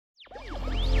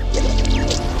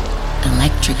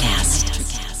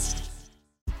Electrocast.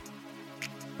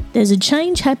 There's a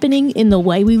change happening in the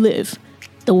way we live,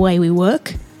 the way we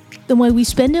work, the way we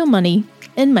spend our money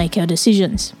and make our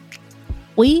decisions.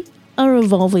 We are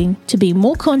evolving to be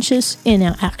more conscious in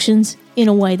our actions in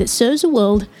a way that serves the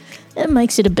world and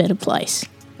makes it a better place.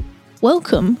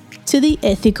 Welcome to the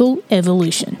Ethical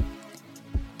Evolution.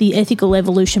 The Ethical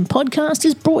Evolution podcast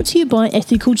is brought to you by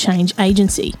Ethical Change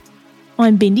Agency.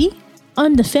 I'm Bindi,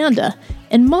 I'm the founder,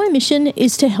 and my mission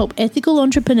is to help ethical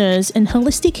entrepreneurs and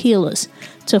holistic healers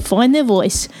to find their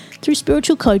voice through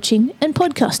spiritual coaching and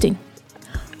podcasting.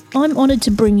 I'm honoured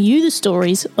to bring you the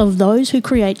stories of those who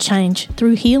create change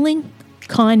through healing,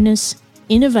 kindness,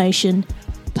 innovation,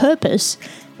 purpose,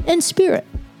 and spirit.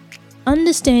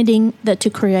 Understanding that to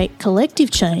create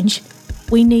collective change,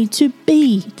 we need to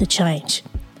be the change.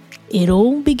 It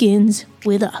all begins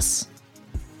with us.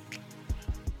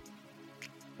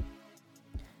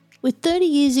 With 30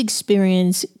 years'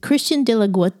 experience, Christian de la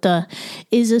Huerta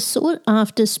is a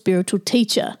sought-after spiritual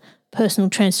teacher, personal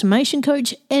transformation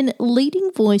coach, and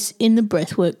leading voice in the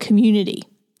breathwork community.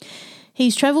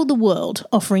 He's travelled the world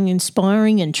offering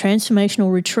inspiring and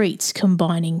transformational retreats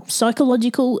combining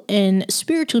psychological and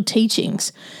spiritual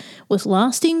teachings with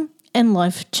lasting and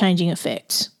life-changing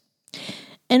effects.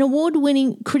 An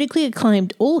award-winning, critically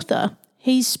acclaimed author,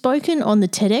 he's spoken on the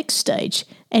TEDx stage,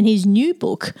 and his new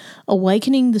book,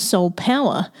 Awakening the Soul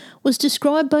Power, was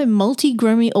described by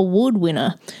multi-Grammy Award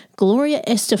winner Gloria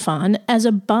Estefan as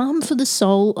a balm for the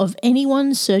soul of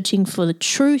anyone searching for the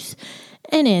truth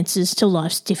and answers to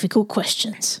life's difficult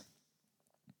questions.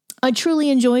 I truly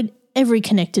enjoyed every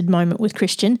connected moment with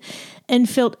Christian and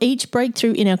felt each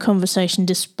breakthrough in our conversation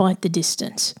despite the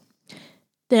distance.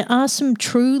 There are some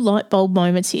true light bulb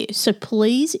moments here, so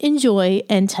please enjoy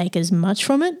and take as much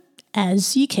from it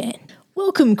as you can.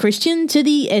 Welcome, Christian, to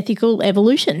the Ethical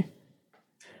Evolution.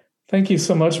 Thank you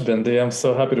so much, Bindi. I'm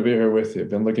so happy to be here with you.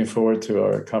 Been looking forward to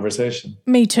our conversation.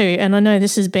 Me too, and I know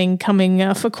this has been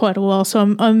coming for quite a while,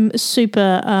 so I'm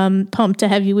super pumped to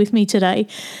have you with me today.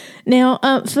 Now,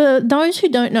 for those who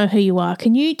don't know who you are,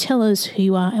 can you tell us who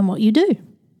you are and what you do?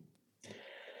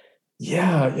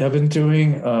 Yeah, I've been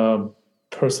doing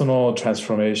personal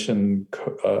transformation,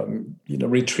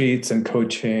 retreats and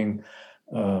coaching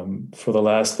for the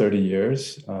last 30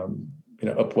 years.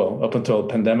 Up until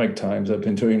pandemic times, I've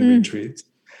been doing retreats.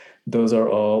 Those are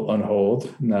all on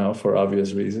hold now for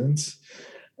obvious reasons.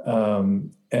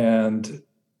 And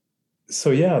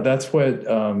so, that's what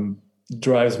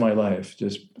drives my life,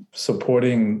 just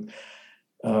supporting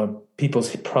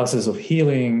people's process of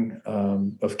healing,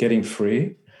 of getting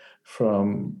free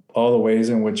from all the ways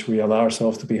in which we allow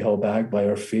ourselves to be held back by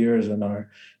our fears and our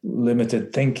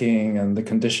limited thinking and the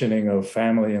conditioning of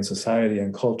family and society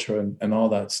and culture and all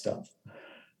that stuff.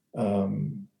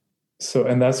 And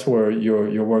that's where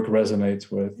your work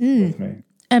resonates with me.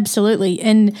 Absolutely.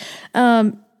 And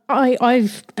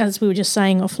I've, as we were just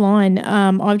saying offline,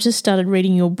 I've just started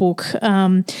reading your book,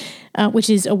 which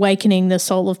is Awakening the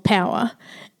Soul of Power.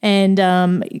 And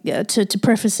to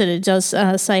preface it, it does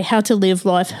say how to live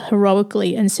life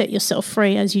heroically and set yourself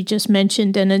free, as you just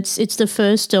mentioned. And it's the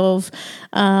first of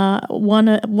one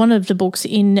of the books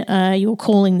in your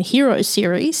Calling the Hero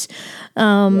series.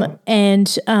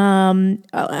 And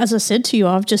as I said to you,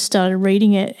 I've just started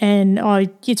reading it, and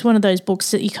it's one of those books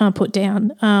that you can't put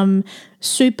down.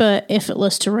 Super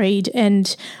effortless to read,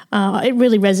 and it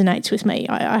really resonates with me,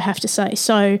 I have to say.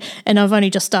 So, and I've only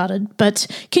just started, but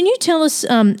can you tell us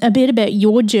a bit about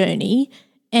your journey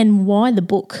and why the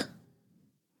book?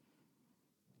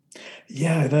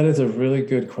 Yeah, that is a really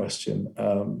good question,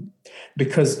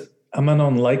 because I'm an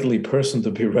unlikely person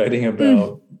to be writing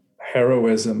about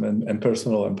heroism and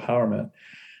personal empowerment.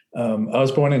 I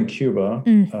was born in Cuba,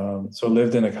 so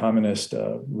lived in a communist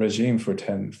regime for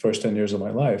first 10 years of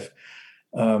my life.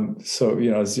 As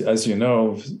you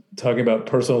know, talking about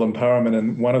personal empowerment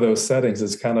in one of those settings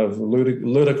is kind of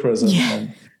ludicrous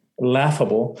and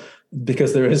laughable,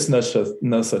 because there is no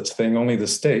such thing. Only the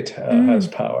state has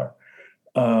power.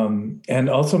 And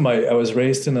also, I was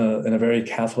raised in a very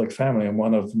Catholic family. I'm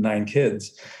one of 9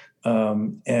 kids.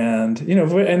 And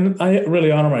I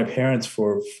really honor my parents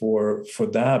for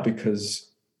that,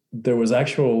 because there was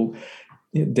actual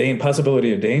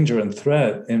possibility of danger and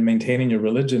threat in maintaining your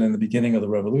religion in the beginning of the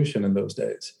revolution in those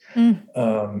days.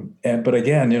 But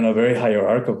again, very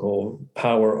hierarchical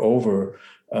power over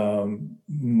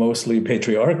mostly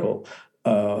patriarchal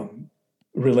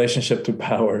relationship to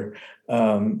power.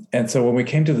 And so when we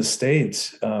came to the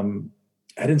States, I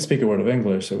didn't speak a word of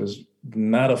English. It was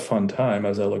not a fun time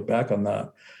as I look back on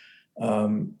that.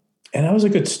 And I was a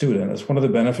good student. It's one of the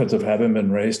benefits of having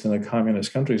been raised in a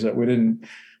communist country, is that we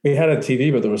we had a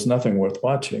TV, but there was nothing worth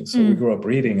watching. So we grew up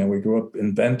reading, and we grew up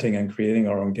inventing and creating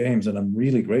our own games. And I'm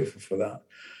really grateful for that.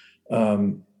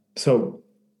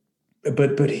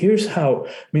 But here's how, I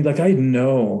mean, like, I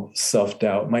know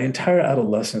self-doubt. My entire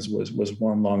adolescence was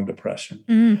one long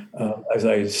depression. As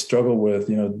I struggled with,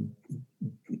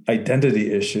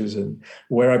 identity issues and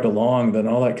where I belonged and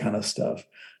all that kind of stuff.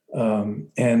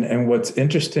 And what's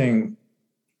interesting,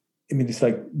 I mean, it's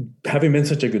like, having been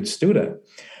such a good student,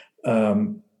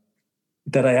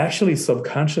 that I actually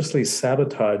subconsciously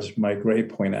sabotaged my grade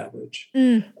point average.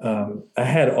 I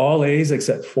had all A's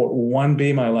except for one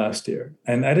B my last year.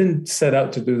 And I didn't set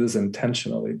out to do this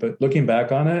intentionally, but looking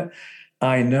back on it,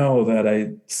 I know that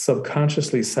I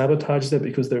subconsciously sabotaged it,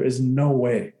 because there is no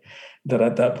way that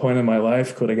at that point in my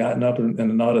life could have gotten up in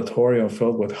an auditorium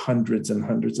filled with hundreds and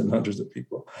hundreds and hundreds of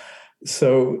people.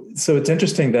 So it's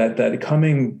interesting that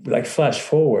coming, like, flash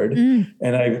forward,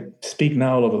 and I speak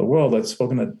now all over the world. I've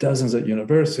spoken at dozens of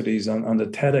universities on the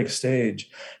TEDx stage.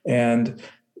 And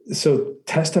so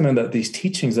testament that these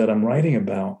teachings that I'm writing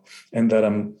about and that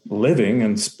I'm living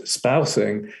and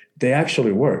espousing, they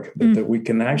actually work, that we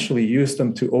can actually use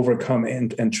them to overcome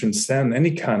and transcend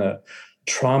any kind of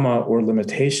trauma or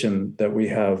limitation that we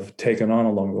have taken on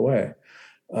along the way.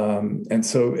 And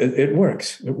so it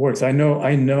works. It works. I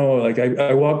know, like,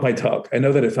 I walk my talk. I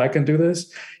know that if I can do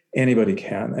this, anybody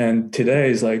can. And today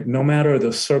is like, no matter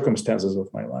the circumstances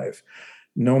of my life,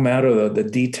 no matter the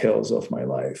details of my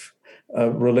life, a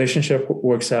relationship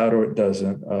works out or it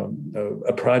doesn't,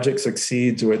 a project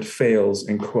succeeds or it fails,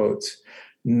 in quotes,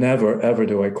 never, ever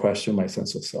do I question my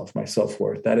sense of self, my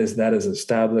self-worth. That is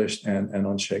established and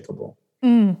unshakable.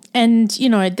 And,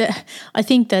 I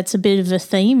think that's a bit of a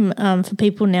theme for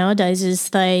people nowadays, is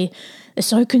they're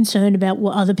so concerned about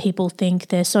what other people think.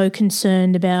 They're so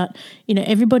concerned about,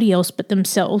 everybody else but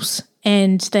themselves,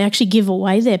 and they actually give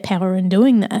away their power in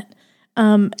doing that.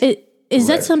 Is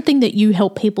that something that you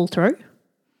help people through?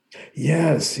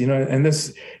 Yes, and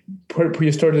this,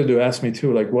 you started to ask me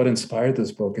too, like, what inspired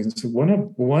this book. And so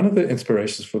one of the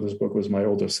inspirations for this book was my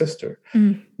older sister.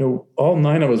 All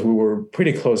 9 of us, we were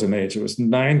pretty close in age. It was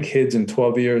 9 kids in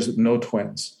 12 years, no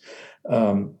twins.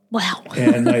 Wow.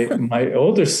 And my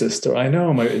older sister, I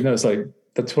know, it's like,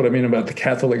 that's what I mean about the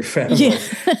Catholic family. Yeah.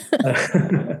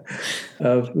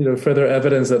 Further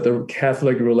evidence that the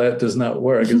Catholic roulette does not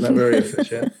work. It's not very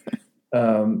efficient.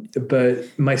 But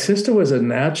my sister was a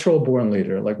natural born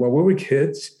leader. Like, when we were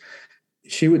kids,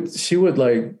 she would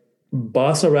like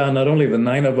boss around not only the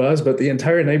 9 of us, but the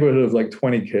entire neighborhood of like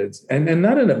 20 kids. And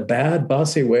not in a bad,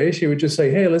 bossy way. She would just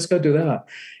say, hey, let's go do that.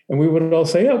 And we would all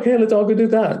say, okay, let's all go do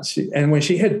that. And when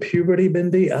she had puberty,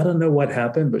 Bindi, I don't know what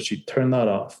happened, but she turned that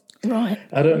off. Right.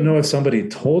 I don't know if somebody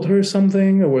told her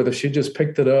something or whether she just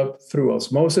picked it up through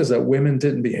osmosis, that women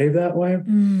didn't behave that way,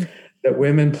 that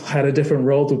women had a different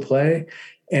role to play.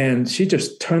 And she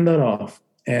just turned that off.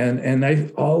 And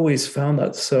I've always found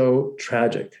that so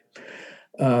tragic.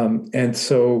 And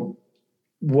so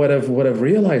what I've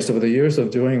realized over the years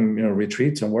of doing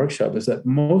retreats and workshops is that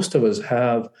most of us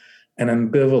have an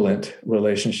ambivalent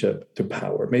relationship to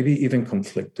power, maybe even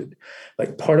conflicted.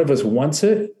 Like, part of us wants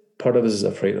it, part of us is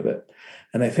afraid of it.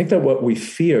 And I think that what we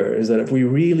fear is that if we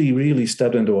really, really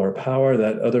stepped into our power,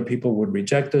 that other people would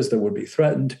reject us, that would be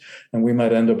threatened, and we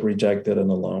might end up rejected and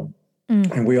alone.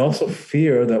 And we also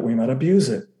fear that we might abuse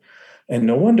it. And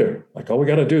no wonder, like, all we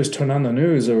got to do is turn on the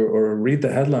news or read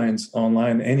the headlines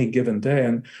online any given day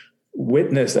and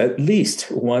witness at least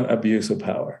one abuse of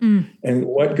power. And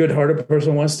what good-hearted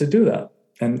person wants to do that?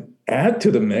 And add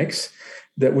to the mix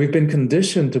that we've been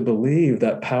conditioned to believe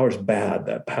that power is bad,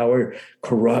 that power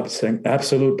corrupts, and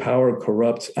absolute power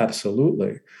corrupts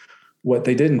absolutely. What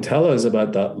they didn't tell us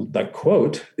about that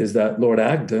quote is that Lord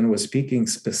Acton was speaking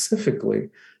specifically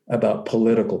about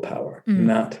political power,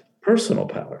 not personal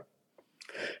power.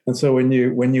 And so when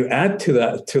you add to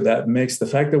that mix the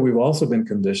fact that we've also been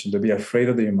conditioned to be afraid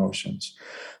of the emotions,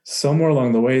 somewhere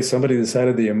along the way somebody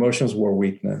decided the emotions were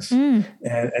weakness, and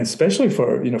especially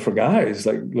for guys,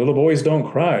 like, little boys don't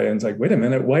cry, and it's like, wait a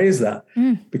minute, why is that?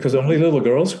 Because only little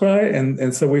girls cry,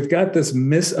 and so we've got this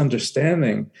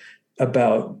misunderstanding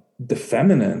about the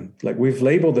feminine. Like, we've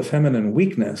labeled the feminine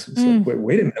weakness. It's like,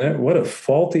 wait a minute, what a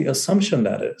faulty assumption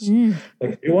that is.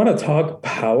 Like, if you want to talk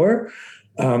power,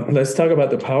 let's talk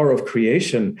about the power of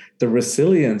creation, the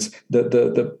resilience,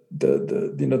 the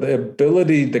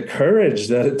ability, the courage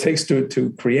that it takes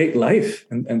to create life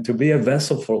and to be a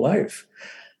vessel for life.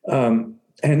 And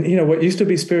what used to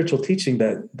be spiritual teaching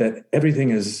that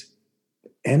everything is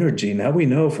energy, now we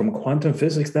know from quantum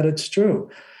physics that it's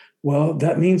true. Well,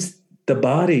 that means the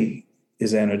body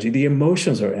is energy. The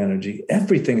emotions are energy.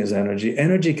 Everything is energy.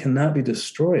 Energy cannot be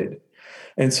destroyed.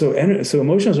 And so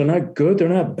emotions are not good. They're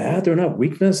not bad. They're not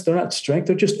weakness. They're not strength.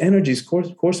 They're just energies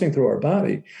coursing through our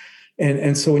body.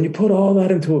 And so when you put all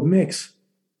that into a mix,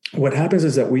 what happens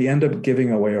is that we end up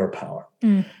giving away our power,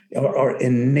 our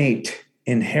innate,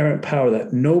 inherent power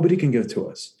that nobody can give to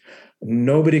us.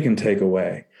 Nobody can take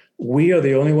away. We are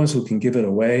the only ones who can give it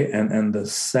away. And the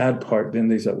sad part,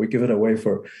 Bindi, is that we give it away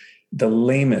for the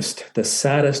lamest, the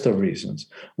saddest of reasons.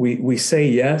 We say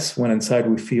yes when inside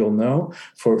we feel no,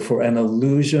 for an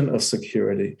illusion of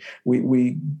security.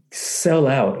 We sell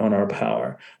out on our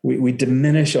power. We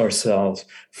diminish ourselves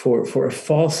for a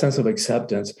false sense of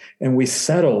acceptance, and we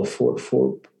settle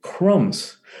for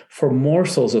crumbs, for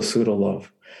morsels of pseudo love,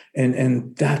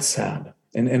 and that's sad.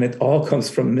 And it all comes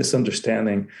from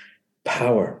misunderstanding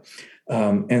power.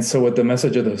 And so what the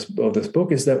message of this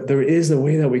book is that there is a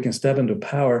way that we can step into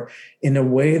power in a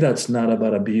way that's not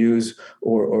about abuse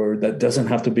or that doesn't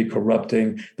have to be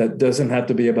corrupting, that doesn't have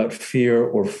to be about fear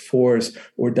or force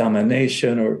or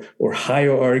domination or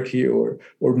hierarchy or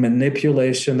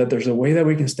manipulation, that there's a way that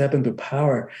we can step into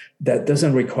power that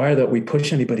doesn't require that we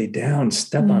push anybody down,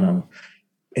 step on them,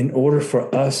 in order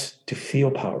for us to feel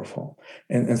powerful.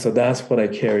 And so that's what I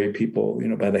carry people,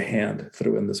 by the hand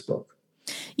through in this book.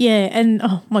 Yeah, and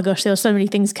oh my gosh, there were so many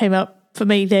things came up for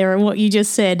me there and what you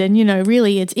just said. And,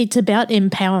 really it's about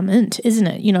empowerment, isn't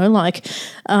it?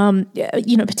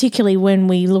 Particularly when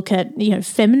we look at,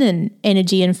 feminine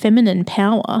energy and feminine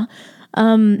power,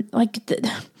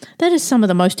 that is some of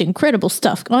the most incredible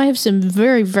stuff. I have some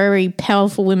very, very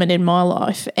powerful women in my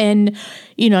life, and,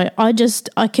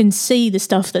 I can see the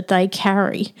stuff that they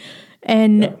carry.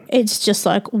 And it's just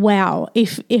like, wow,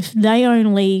 if they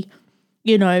only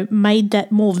made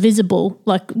that more visible.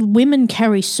 Like, women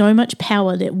carry so much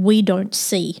power that we don't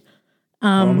see.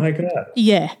 Oh my God.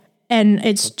 Yeah. And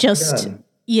it's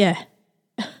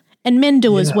and men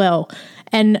do as well.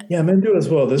 And men do as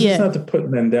well. This is not to put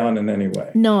men down in any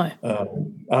way. No.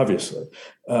 Obviously.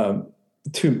 But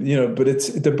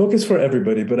the book is for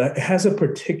everybody, but it has a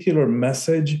particular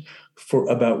message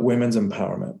about women's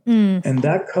empowerment. And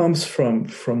that comes from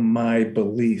my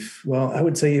belief. Well, I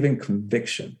would say even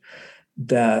conviction,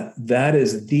 that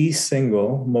is the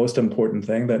single most important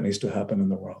thing that needs to happen in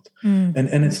the world. And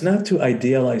it's not to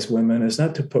idealize women. It's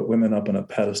not to put women up on a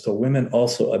pedestal. Women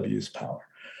also abuse power.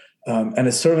 And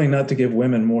it's certainly not to give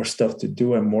women more stuff to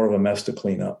do and more of a mess to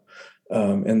clean up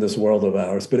in this world of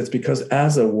ours. But it's because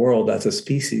as a world, as a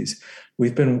species,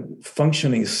 we've been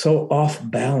functioning so off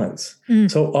balance,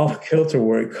 so off kilter,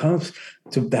 where it comes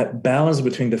to that balance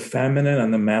between the feminine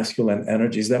and the masculine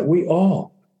energies that we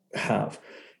all have.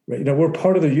 Right? We're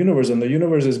part of the universe, and the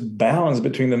universe is balanced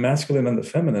between the masculine and the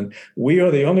feminine. We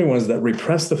are the only ones that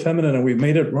repress the feminine, and we've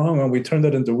made it wrong, and we turned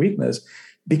it into weakness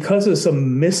because of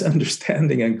some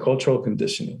misunderstanding and cultural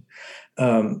conditioning.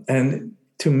 And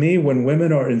to me, when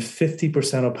women are in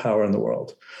 50% of power in the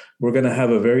world, we're going to have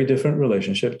a very different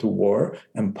relationship to war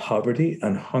and poverty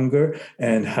and hunger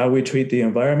and how we treat the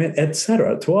environment, et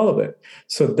cetera, to all of it.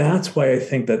 So that's why I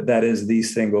think that is the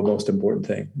single most important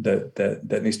thing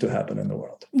that needs to happen in the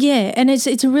world. Yeah, and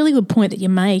it's a really good point that you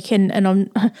make, and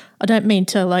I don't mean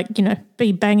to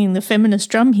be banging the feminist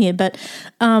drum here, but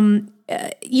when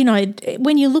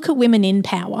you look at women in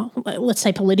power, let's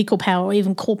say political power or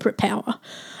even corporate power,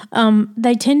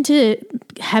 they tend to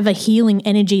have a healing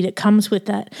energy that comes with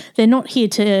that. They're not here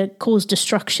to cause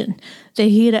destruction. They're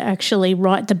here to actually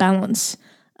right the balance.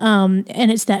 And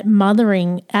it's that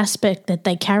mothering aspect that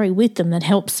they carry with them that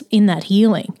helps in that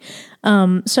healing.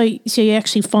 So you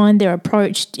actually find their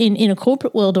approach in a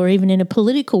corporate world or even in a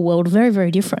political world very,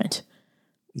 very different.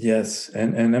 Yes.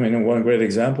 And I mean, one great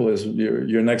example is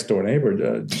your next door neighbor,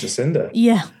 Jacinda.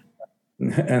 Yeah.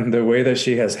 And the way that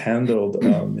she has handled,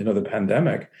 the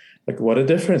pandemic, like what a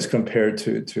difference compared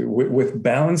to with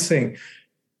balancing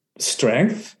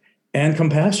strength and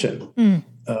compassion.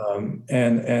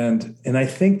 And I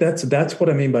think that's what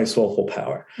I mean by soulful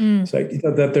power. It's like,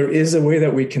 that there is a way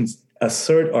that we can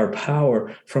assert our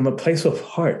power from a place of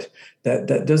heart that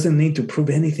doesn't need to prove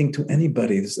anything to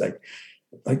anybody. It's like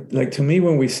to me,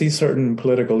 when we see certain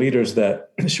political leaders that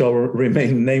shall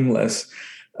remain nameless,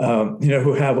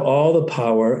 who have all the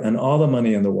power and all the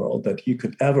money in the world that you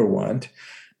could ever want,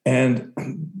 and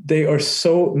they are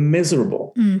so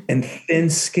miserable and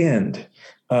thin-skinned,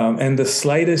 and the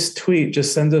slightest tweet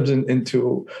just sends them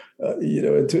into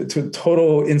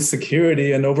total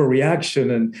insecurity and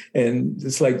overreaction, and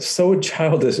it's like so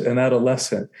childish and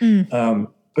adolescent.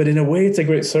 But in a way, it's a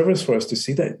great service for us to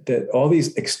see that all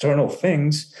these external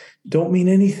things don't mean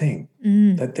anything,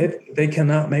 that they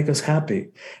cannot make us happy,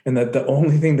 and that the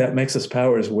only thing that makes us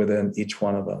power is within each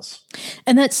one of us.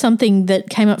 And that's something that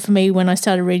came up for me when I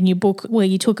started reading your book, where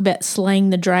you talk about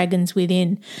slaying the dragons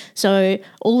within. So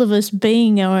all of us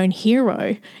being our own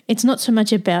hero, it's not so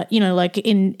much about, like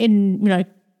in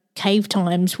cave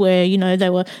times where, they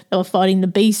were fighting the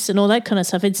beasts and all that kind of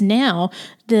stuff. It's now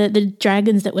the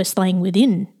dragons that we're slaying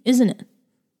within, isn't it?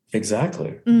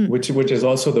 Exactly, which is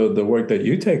also the work that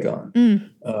you take on,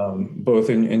 both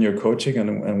in your coaching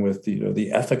and with the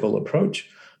ethical approach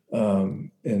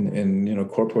in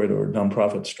corporate or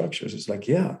nonprofit structures. It's like,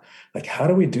 how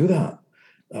do we do that?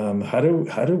 How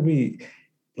do we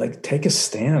take a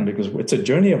stand? Because it's a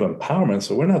journey of empowerment.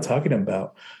 So we're not talking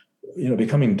about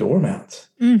becoming doormats,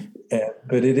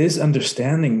 but it is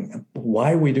understanding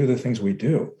why we do the things we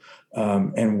do,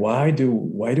 and why do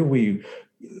we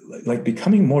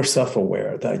becoming more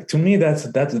self-aware. To me, that's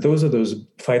those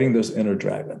fighting those inner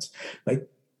dragons.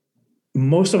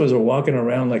 Most of us are walking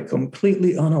around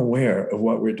completely unaware of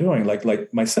what we're doing.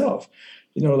 Like myself,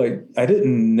 I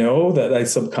didn't know that I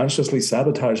subconsciously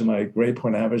sabotaged my grade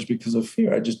point average because of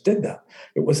fear. I just did that.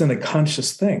 It wasn't a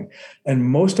conscious thing. And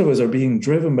most of us are being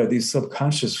driven by these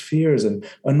subconscious fears and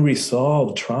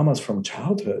unresolved traumas from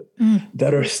childhood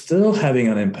that are still having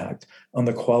an impact on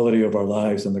the quality of our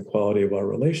lives and the quality of our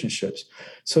relationships.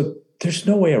 So there's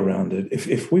no way around it.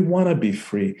 If we want to be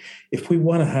free, if we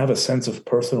want to have a sense of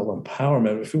personal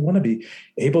empowerment, if we want to be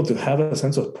able to have a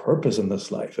sense of purpose in this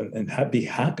life and be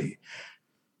happy,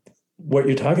 what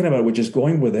you're talking about, which is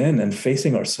going within and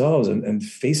facing ourselves and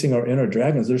facing our inner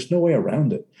dragons, there's no way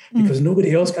around it, because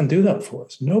nobody else can do that for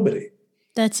us. Nobody.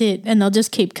 That's it. And they'll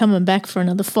just keep coming back for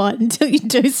another fight until you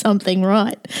do something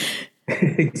right.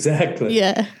 Exactly.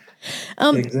 Yeah.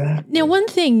 Exactly. Now, one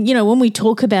thing, when we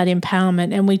talk about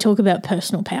empowerment and we talk about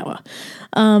personal power,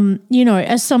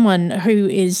 as someone who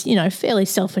is, fairly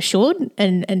self-assured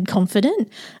and confident,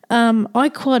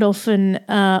 I quite often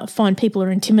find people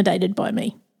are intimidated by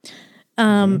me.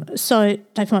 So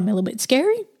they find me a little bit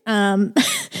scary. And,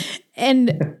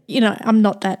 I'm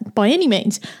not that by any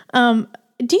means.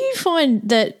 Do you find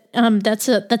that that's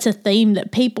a theme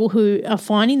that people who are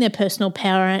finding their personal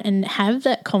power and have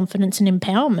that confidence and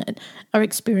empowerment are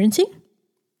experiencing?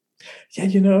 Yeah,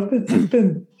 I've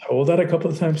been told that a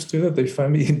couple of times too, that they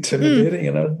find me intimidating,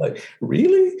 and I was like,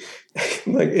 really?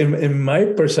 in my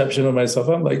perception of myself,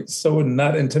 I'm so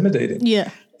not intimidating.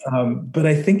 Yeah. But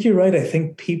I think you're right. I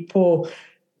think people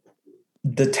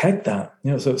detect that,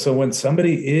 so when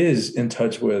somebody is in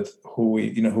touch with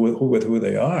who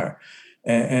they are,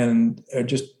 and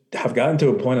just have gotten to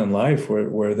a point in life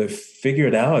where they've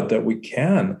figured out that we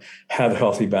can have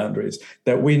healthy boundaries,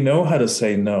 that we know how to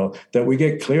say no, that we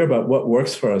get clear about what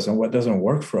works for us and what doesn't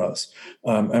work for us.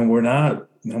 And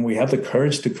we have the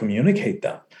courage to communicate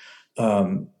that.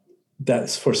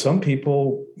 That's, for some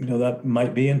people, that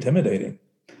might be intimidating.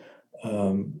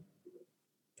 And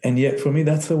yet for me,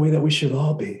 that's the way that we should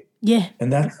all be. Yeah.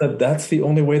 And that's the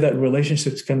only way that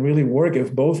relationships can really work,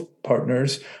 if both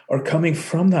partners are coming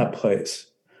from that place.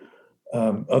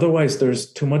 Otherwise,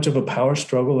 there's too much of a power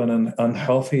struggle and an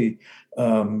unhealthy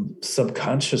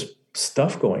subconscious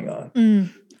stuff going on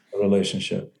in a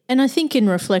relationship. And I think in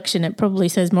reflection, it probably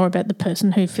says more about the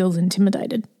person who feels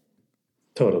intimidated.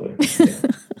 Totally. Yeah.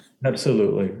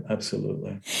 Absolutely.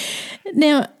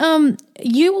 Now,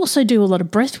 you also do a lot of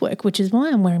breath work, which is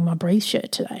why I'm wearing my Breathe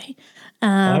shirt today.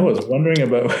 I was wondering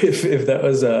about if that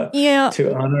was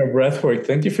to honor breath work.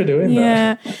 Thank you for doing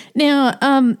that. Now,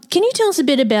 can you tell us a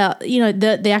bit about,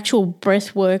 the actual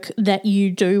breath work that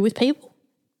you do with people?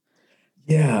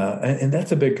 Yeah, and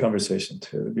that's a big conversation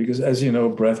too, because as you know,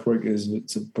 breath work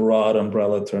it's a broad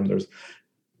umbrella term. There's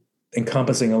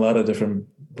encompassing a lot of different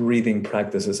breathing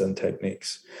practices and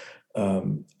techniques.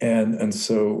 And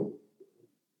so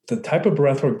the type of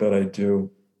breath work that I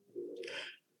do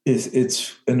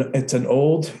it's an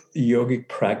old yogic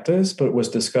practice, but it was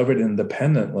discovered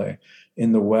independently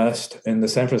in the West, in the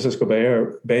San Francisco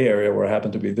Bay Area, where I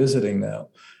happen to be visiting now,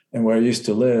 and where I used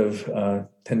to live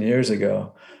 10 years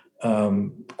ago,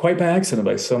 quite by accident,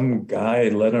 by some guy,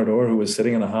 Leonard Orr, who was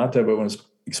sitting in a hot tub and was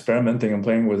experimenting and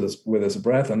playing with his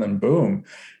breath, and then boom,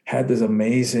 had this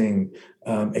amazing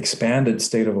expanded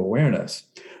state of awareness.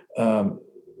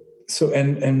 So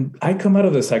I come out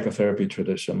of the psychotherapy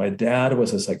tradition. My dad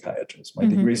was a psychiatrist. My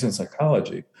degree's in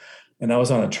psychology. And I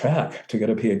was on a track to get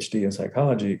a PhD in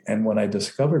psychology. And when I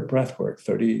discovered breathwork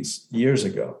 30 years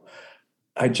ago,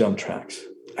 I jumped tracks.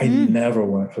 I never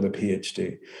went for the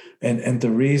PhD. And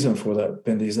the reason for that,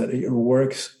 Bindi, is that it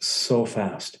works so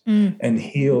fast and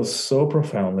heals so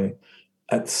profoundly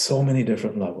at so many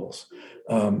different levels.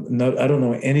 I don't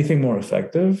know anything more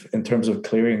effective in terms of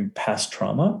clearing past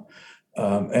trauma.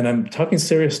 And I'm talking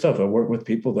serious stuff. I work with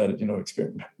people that,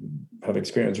 have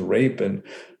experienced rape and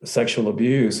sexual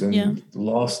abuse and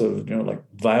loss of, like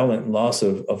violent loss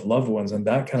of loved ones and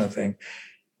that kind of thing.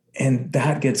 And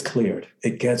that gets cleared.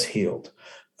 It gets healed.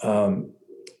 And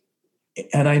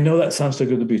I know that sounds too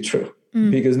good to be true,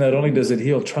 because not only does it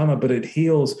heal trauma, but it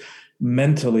heals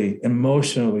mentally,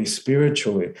 emotionally,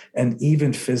 spiritually, and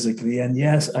even physically. And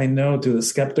yes, I know, to the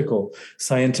skeptical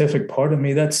scientific part of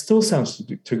me, that still sounds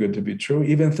too good to be true,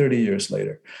 even 30 years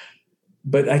later.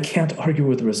 But I can't argue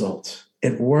with results.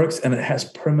 It works and it has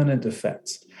permanent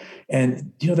effects.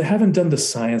 And, they haven't done the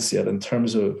science yet in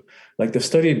terms of, like, they've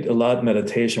studied a lot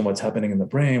meditation, what's happening in the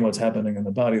brain, what's happening in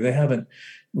the body. They haven't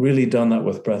really done that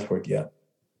with breathwork yet.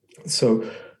 So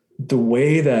the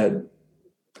way that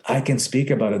I can speak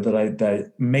about it,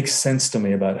 that makes sense to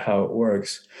me about how it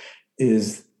works,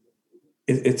 is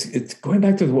it's going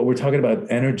back to what we're talking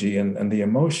about, energy and the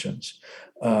emotions.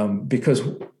 Because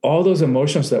all those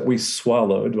emotions that we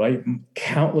swallowed, right,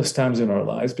 countless times in our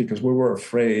lives, because we were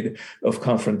afraid of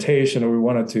confrontation, or we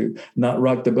wanted to not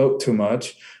rock the boat too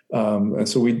much. And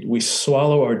so we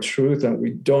swallow our truth and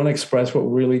we don't express what's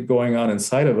really going on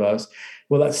inside of us.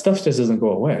 Well, that stuff just doesn't go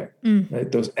away.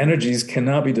 Right? Those energies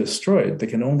cannot be destroyed. They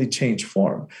can only change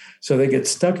form. So they get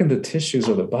stuck in the tissues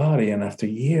of the body. And after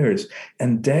years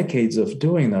and decades of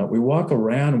doing that, we walk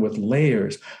around with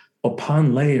layers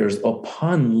upon layers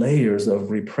upon layers of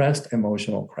repressed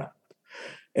emotional crap.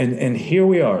 And here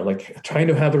we are, like, trying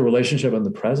to have a relationship in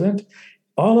the present.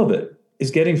 All of it is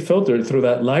getting filtered through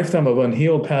that lifetime of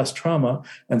unhealed past trauma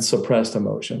and suppressed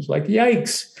emotions. Like,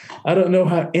 yikes, I don't know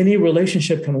how any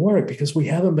relationship can work, because we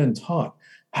haven't been taught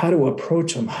how to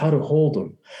approach them, how to hold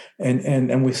them.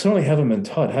 And we certainly haven't been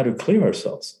taught how to clear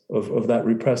ourselves of that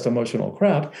repressed emotional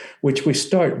crap, which we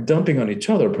start dumping on each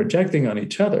other, projecting on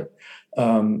each other.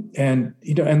 And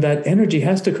that energy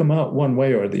has to come out one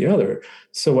way or the other.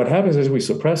 So what happens is we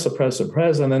suppress,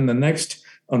 and then the next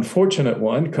unfortunate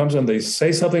one comes and they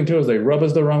say something to us, they rub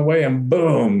us the wrong way, and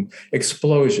boom,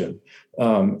 explosion.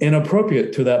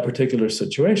 Inappropriate to that particular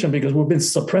situation, because we've been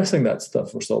suppressing that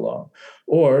stuff for so long.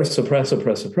 Or suppress,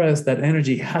 that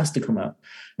energy has to come out.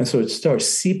 And so it starts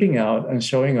seeping out and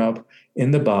showing up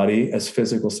in the body as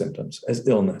physical symptoms, as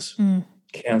illness,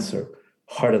 cancer,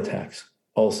 heart attacks,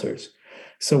 ulcers.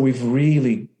 So we've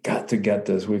really got to get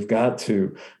this. We've got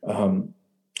to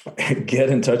get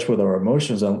in touch with our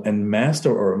emotions and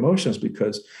master our emotions,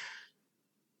 because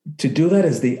to do that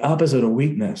is the opposite of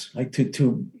weakness. Like,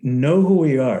 to know who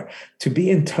we are, to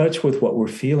be in touch with what we're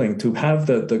feeling, to have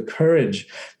the courage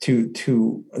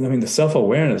the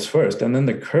self-awareness first, and then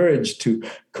the courage to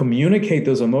communicate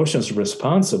those emotions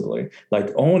responsibly,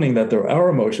 like owning that they're our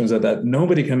emotions and that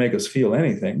nobody can make us feel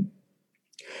anything.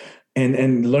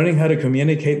 And learning how to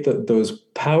communicate those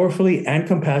powerfully and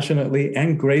compassionately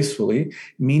and gracefully,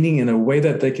 meaning in a way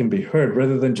that they can be heard,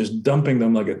 rather than just dumping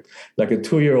them like a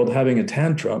 2-year-old having a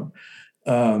tantrum.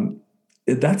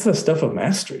 That's the stuff of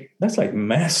mastery. That's like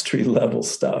mastery level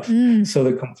stuff. So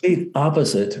the complete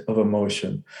opposite of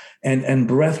emotion. And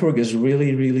breathwork is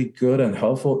really, really good and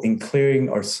helpful in clearing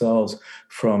ourselves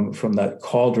from that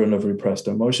cauldron of repressed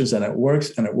emotions. And it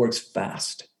works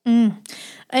fast.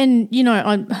 And,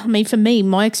 I mean, for me,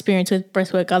 my experience with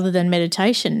breathwork, other than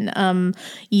meditation,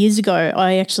 years ago,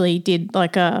 I actually did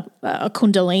like a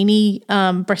Kundalini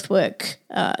breathwork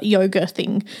yoga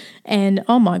thing. And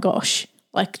oh my gosh,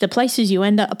 like the places you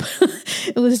end up,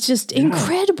 it was just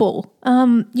incredible.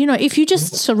 If you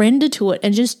just surrender to it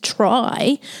and just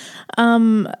try,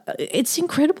 it's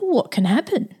incredible what can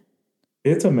happen.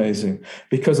 It's amazing,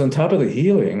 because on top of the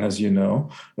healing, as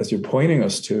you're pointing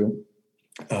us to,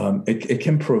 it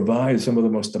can provide some of the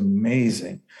most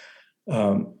amazing,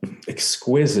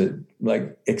 exquisite,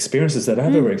 like, experiences that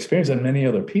I've ever experienced, and many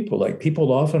other people. Like,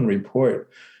 people often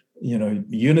report,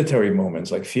 unitary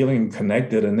moments, like feeling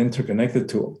connected and interconnected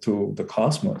to the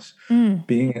cosmos,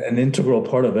 being an integral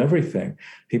part of everything.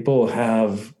 People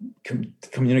have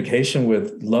communication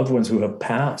with loved ones who have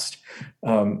passed.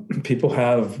 People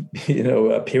have,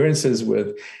 appearances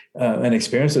with and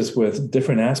experiences with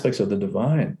different aspects of the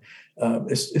divine.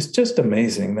 It's just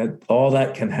amazing that all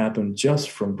that can happen just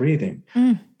from breathing.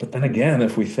 But then again,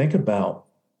 if we think about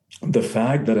the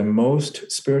fact that in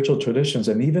most spiritual traditions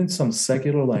and even some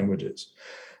secular languages,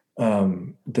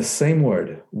 the same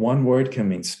word, one word, can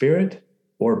mean spirit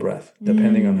or breath,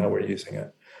 depending on how we're using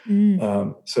it.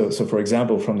 So for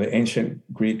example, from the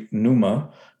ancient Greek pneuma,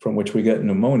 from which we get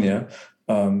pneumonia,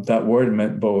 that word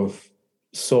meant both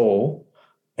soul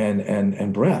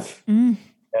and breath.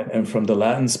 And from the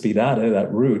Latin spirare,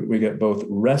 that root, we get both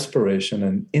respiration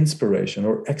and inspiration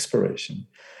or expiration.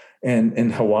 And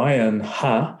in Hawaiian,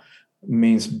 ha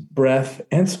means breath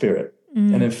and spirit.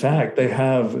 And in fact, they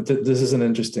have, this is an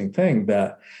interesting thing,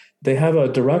 that they have a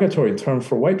derogatory term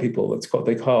for white people.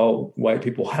 They call white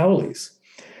people howlies.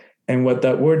 And what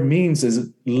that word means is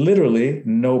literally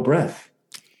no breath.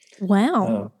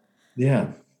 Wow.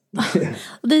 Yeah.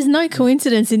 There's no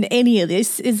coincidence in any of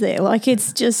this, is there? Like,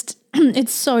 it's just,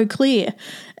 it's so clear.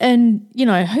 And,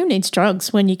 who needs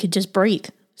drugs when you could just breathe?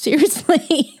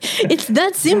 Seriously. It's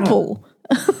that simple.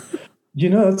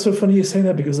 That's so funny you say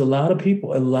that, because a lot of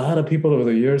people over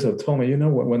the years have told me,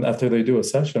 when after they do a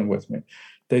session with me,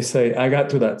 they say, I got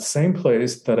to that same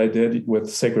place that I did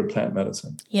with sacred plant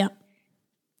medicine. Yeah.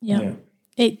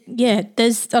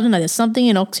 There's something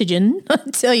in oxygen, I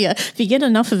tell you, if you get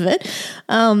enough of it.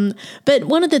 But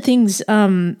one of the things,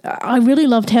 I really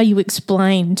loved how you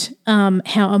explained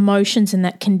how emotions and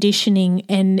that conditioning,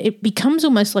 and it becomes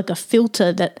almost like a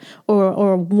filter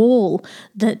or a wall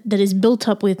that is built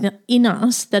up within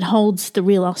us that holds the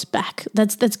real us back.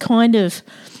 That's kind of,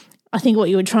 I think, what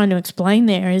you were trying to explain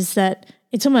there, is that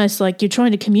it's almost like you're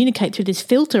trying to communicate through this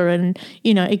filter, and,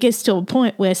 it gets to a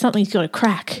point where something's got to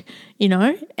crack,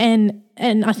 and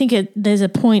I think there's a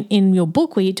point in your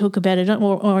book where you talk about it,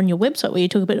 or on your website where you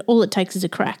talk about it, all it takes is a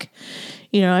crack,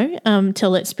 to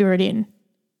let spirit in.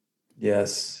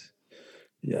 Yes,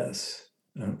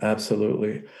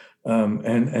 absolutely.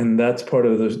 And that's part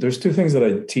of there's two things that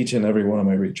I teach in every one of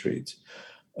my retreats.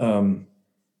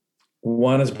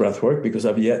 One is breath work, because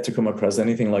I've yet to come across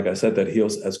anything, like I said, that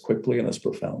heals as quickly and as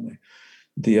profoundly.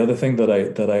 The other thing that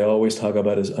I always talk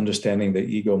about is understanding the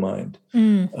ego mind.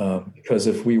 Because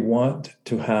if we want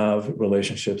to have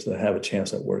relationships that have a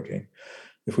chance at working,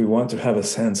 if we want to have a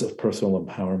sense of personal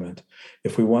empowerment,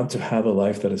 if we want to have a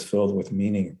life that is filled with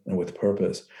meaning and with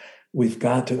purpose, we've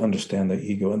got to understand the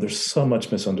ego. And there's so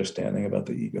much misunderstanding about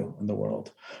the ego in the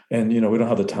world. And, we don't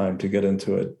have the time to get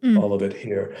into it, all of it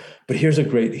here. But here's a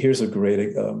great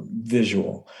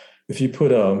visual. If you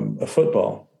put a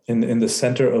football in the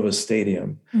center of a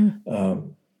stadium,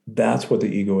 that's what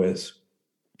the ego is.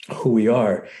 Who we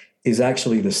are is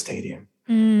actually the stadium.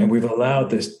 And we've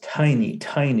allowed this tiny,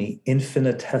 tiny,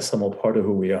 infinitesimal part of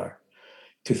who we are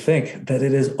to think that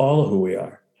it is all of who we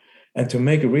are, and to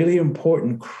make really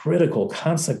important, critical,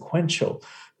 consequential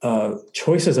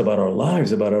choices about our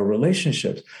lives, about our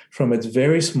relationships, from its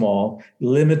very small,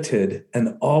 limited,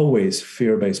 and always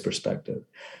fear-based perspective.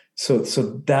 So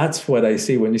that's what I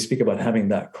see when you speak about having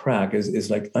that crack, is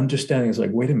like understanding is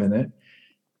like, wait a minute,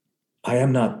 I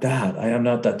am not that. I am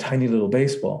not that tiny little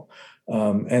baseball.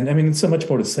 And I mean, there's so much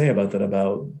more to say about that,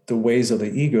 about the ways of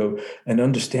the ego, and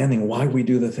understanding why we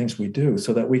do the things we do,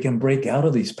 so that we can break out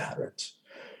of these patterns.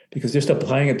 Because just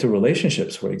applying it to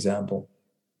relationships, for example,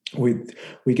 we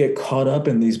get caught up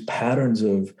in these patterns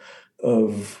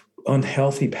of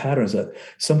unhealthy patterns that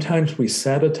sometimes we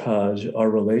sabotage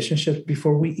our relationships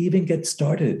before we even get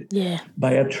started.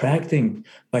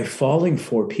 By falling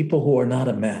for people who are not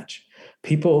a match,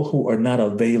 people who are not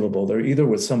available. They're either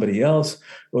with somebody else,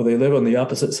 or they live on the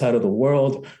opposite side of the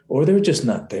world, or they're just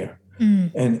not there.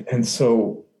 And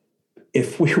so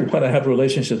if we want to have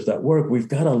relationships that work, we've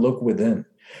got to look within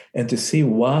and to see,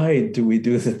 why do we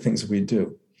do the things we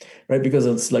do, right? Because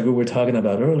it's like we were talking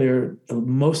about earlier,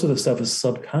 most of the stuff is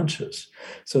subconscious.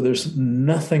 So there's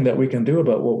nothing that we can do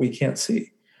about what we can't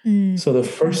see. So the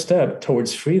first step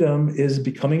towards freedom is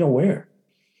becoming aware.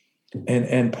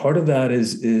 And part of that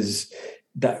is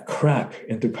that crack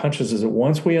into consciousness. That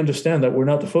once we understand that we're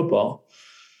not the football,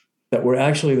 that we're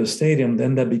actually the stadium,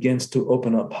 then that begins to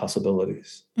open up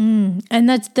possibilities. And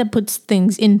that puts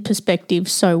things in perspective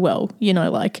so well,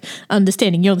 like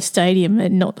understanding you're the stadium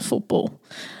and not the football.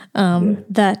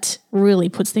 That really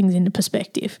puts things into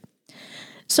perspective.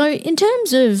 So in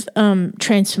terms of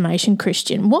transformation,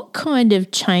 Christian, what kind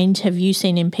of change have you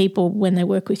seen in people when they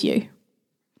work with you?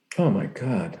 Oh my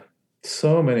God,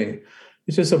 so many.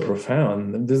 It's just so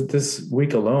profound. This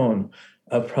week alone,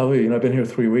 I've probably, I've been here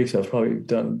 3 weeks. I've probably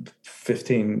done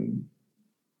 15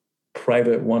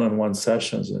 private one-on-one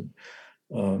sessions.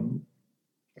 And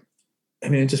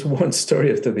just one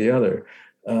story after the other.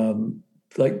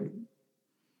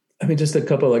 Just a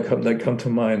couple that come to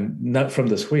mind, not from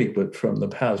this week, but from the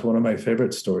past. One of my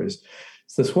favorite stories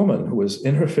is this woman who was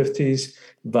in her 50s,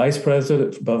 vice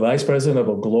president of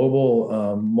a global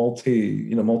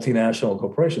multinational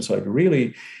corporation. So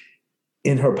really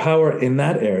in her power in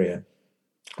that area.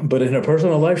 But in her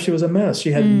personal life, she was a mess.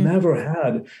 She had never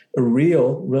had a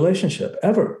real relationship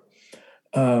ever.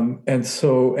 And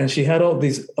she had all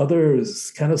these other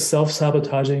kind of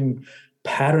self-sabotaging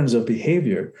patterns of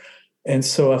behavior. And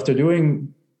so after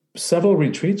doing several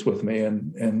retreats with me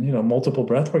and multiple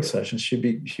breathwork sessions,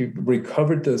 she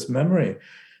recovered this memory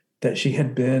that she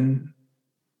had been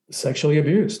sexually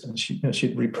abused, and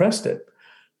she'd repressed it.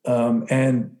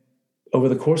 And over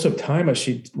the course of time, as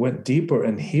she went deeper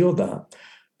and healed that,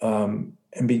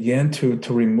 and began to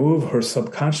remove her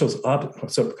subconscious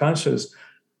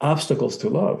obstacles to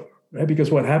love, right? Because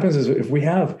what happens is if we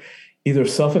have either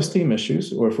self-esteem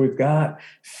issues, or if we've got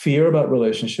fear about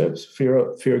relationships, fear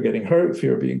of getting hurt,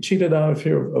 fear of being cheated on,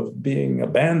 fear of being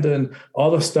abandoned,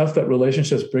 all the stuff that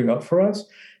relationships bring up for us,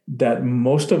 that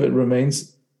most of it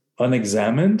remains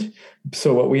unexamined.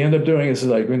 So what we end up doing is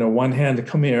like, one hand,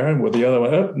 come here, and with the other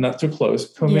one, oh, not too close,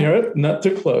 come here, not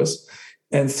too close.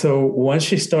 And so once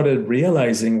she started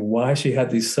realizing why she had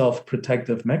these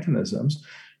self-protective mechanisms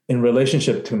in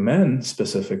relationship to men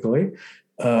specifically,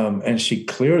 and she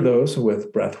cleared those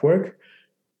with breath work.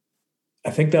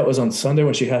 I think that was on Sunday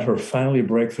when she had her finally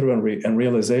breakthrough and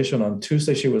realization. On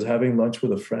Tuesday, she was having lunch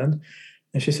with a friend,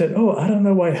 and she said, "Oh, I don't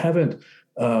know why I haven't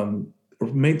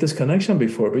made this connection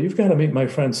before, but you've got to meet my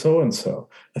friend so-and-so.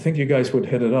 I think you guys would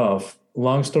hit it off."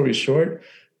 Long story short,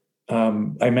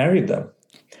 I married them.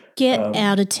 Get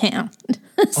out of town.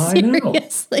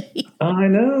 Seriously. I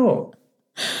know.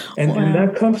 And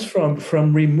that comes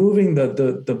from removing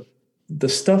the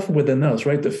stuff within us,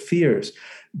 right? The fears,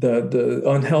 the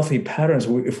unhealthy patterns.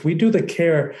 If we do the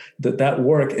care, that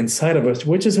work inside of us,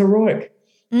 which is heroic,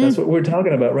 that's what we're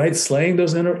talking about, right? Slaying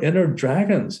those inner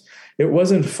dragons. It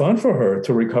wasn't fun for her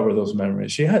to recover those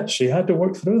memories. She had to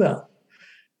work through that.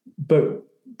 But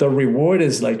the reward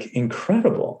is like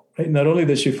incredible, right? Not only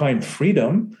did she find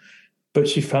freedom, but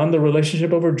she found the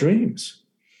relationship of her dreams.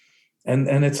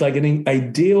 And it's like an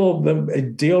ideal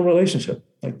relationship.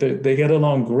 Like they get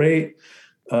along great.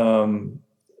 And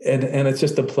it's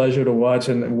just a pleasure to watch,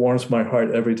 and it warms my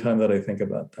heart every time that I think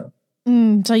about that.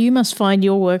 So you must find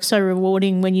your work so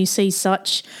rewarding when you see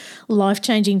such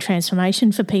life-changing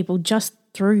transformation for people just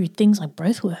through things like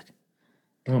breath work.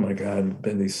 Oh my God,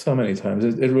 Bendy, so many times.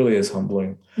 It really is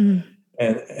humbling.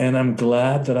 And I'm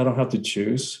glad that I don't have to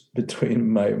choose between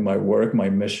my work, my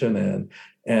mission,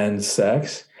 and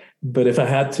sex. But if I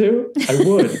had to, I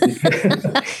would.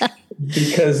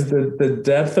 Because the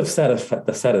depth of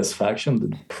the satisfaction,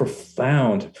 the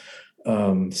profound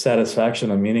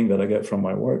satisfaction and meaning that I get from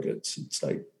my work, it's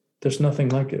like there's nothing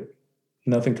like it.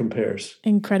 Nothing compares.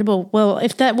 Incredible. Well,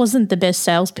 if that wasn't the best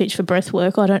sales pitch for breath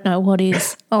work, I don't know what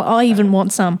is. I even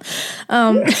want some.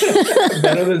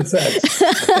 Better than sex.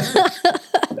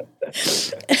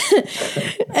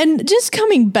 And just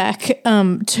coming back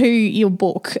to your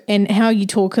book and how you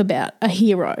talk about a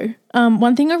hero,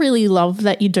 one thing I really love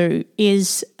that you do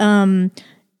is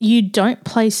you don't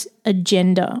place a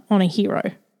gender on a hero.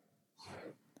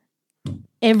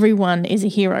 Everyone is a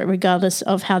hero regardless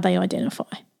of how they identify.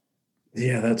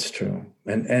 Yeah, that's true.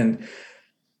 And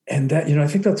that, I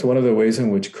think that's one of the ways in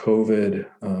which COVID,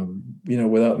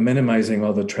 without minimizing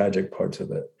all the tragic parts of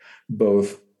it,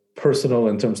 both personal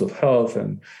in terms of health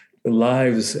and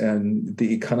lives and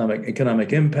the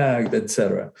economic impact, et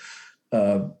cetera,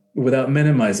 without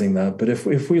minimizing that. But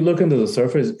if we look under the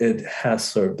surface, it has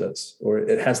served us, or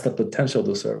it has the potential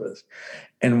to serve us.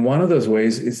 And one of those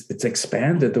ways is it's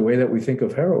expanded the way that we think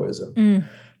of heroism.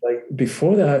 Like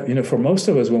before that, for most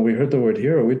of us, when we heard the word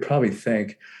hero, we'd probably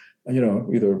think,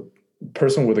 either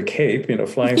person with a cape,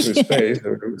 flying through space,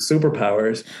 or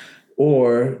superpowers,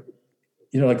 or,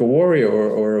 like a warrior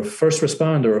or a first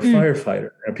responder or a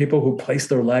firefighter, people who place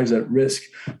their lives at risk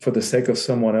for the sake of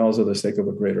someone else or the sake of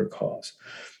a greater cause.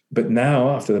 But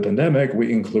now, after the pandemic,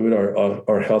 we include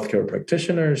our healthcare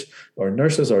practitioners, our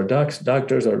nurses, our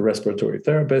doctors, our respiratory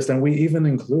therapists, and we even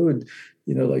include,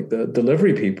 like the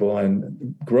delivery people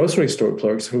and grocery store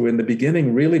clerks who in the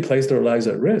beginning really placed their lives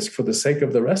at risk for the sake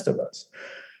of the rest of us.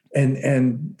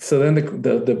 And so then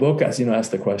the book asks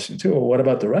the question too, well, what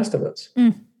about the rest of us?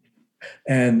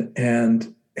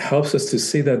 And helps us to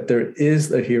see that there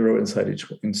is a hero inside each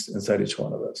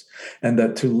one of us, and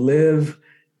that to live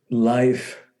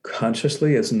life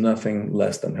consciously is nothing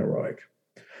less than heroic.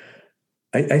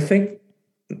 I think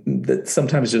that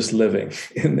sometimes just living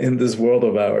in this world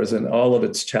of ours and all of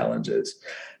its challenges,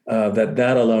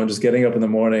 that alone, just getting up in the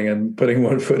morning and putting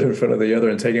one foot in front of the other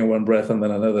and taking one breath and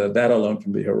then another, that alone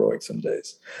can be heroic some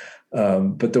days.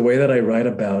 But the way that I write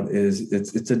about is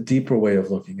it's a deeper way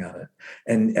of looking at it.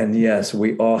 And yes,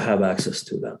 we all have access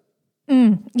to that.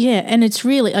 Yeah, and it's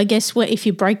really, I guess, if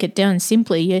you break it down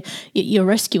simply, you're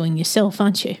rescuing yourself,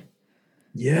 aren't you?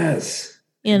 Yes.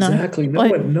 Exactly.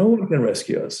 No one can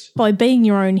rescue us. By being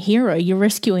your own hero, you're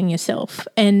rescuing yourself.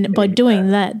 And by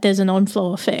doing that, there's an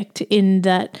on-flow effect in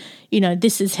that,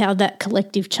 this is how that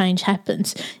collective change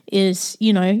happens is,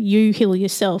 you heal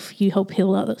yourself, you help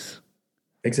heal others.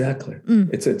 Exactly.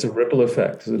 It's a ripple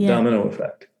effect. It's a domino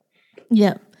effect.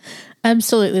 Yeah.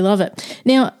 Absolutely love it.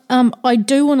 Now, I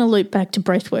do want to loop back to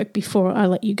breathwork before I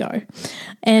let you go.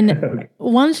 And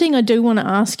one thing I do want to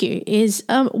ask you is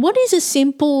what is a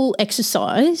simple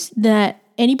exercise that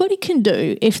anybody can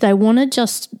do if they want to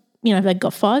just, if they've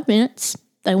got 5 minutes,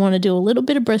 they want to do a little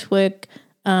bit of breathwork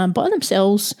by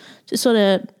themselves to sort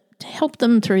of help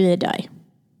them through their day?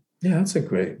 Yeah, that's a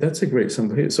great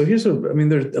simple. So there's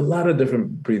a lot of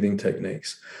different breathing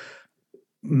techniques.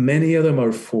 Many of them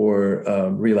are for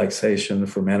relaxation,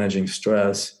 for managing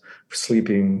stress, for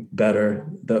sleeping better,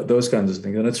 those kinds of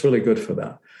things. And it's really good for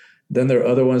that. Then there are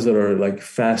other ones that are like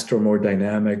faster, more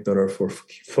dynamic, that are for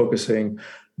focusing.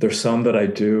 There's some that I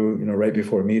do, right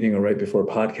before a meeting or right before a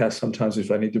podcast. Sometimes if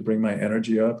I need to bring my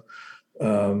energy up,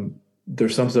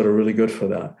 there's some that are really good for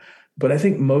that. But I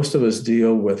think most of us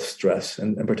deal with stress,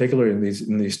 and particularly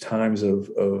in these times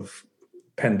of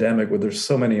pandemic where there's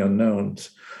so many unknowns.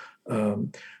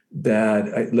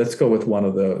 Let's go with one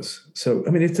of those. So,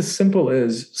 it's as simple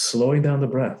as slowing down the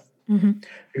breath. Mm-hmm.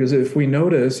 Because if we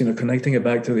notice, connecting it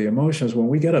back to the emotions, when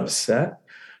we get upset,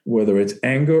 whether it's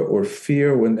anger or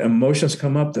fear, when emotions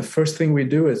come up, the first thing we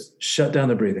do is shut down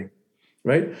the breathing,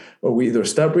 right? Or we either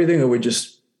stop breathing or we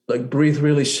just breathe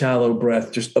really shallow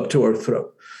breath just up to our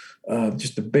throat,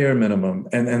 just the bare minimum.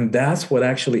 And that's what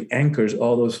actually anchors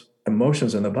all those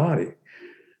emotions in the body.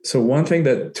 So one thing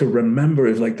that to remember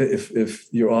is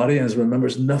if your audience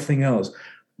remembers nothing else,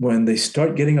 when they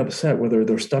start getting upset, whether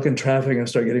they're stuck in traffic and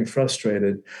start getting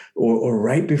frustrated, or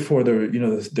right before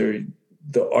the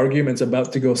argument's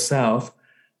about to go south,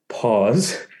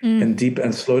 pause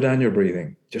and slow down your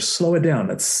breathing. Just slow it down.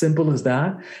 As simple as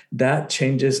that. That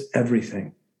changes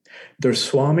everything.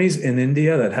 There's swamis in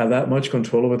India that have that much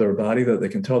control over their body that they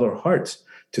can tell their hearts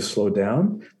to slow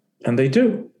down. And they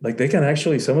do. They can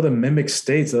actually, some of them mimic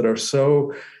states that are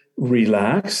so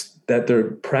relaxed that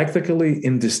they're practically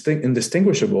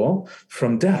indistinguishable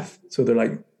from death. So they're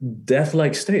like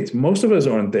death-like states. Most of us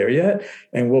aren't there yet,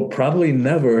 and we'll probably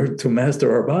never to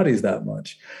master our bodies that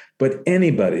much. But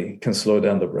anybody can slow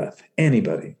down the breath.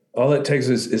 Anybody. All it takes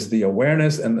is the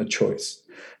awareness and the choice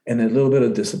and a little bit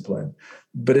of discipline.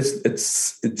 But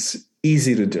it's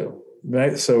easy to do,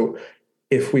 right? So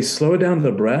if we slow down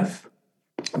the breath,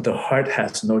 the heart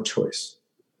has no choice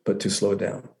but to slow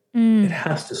down. It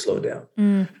has to slow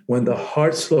down. When the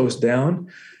heart slows down,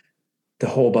 the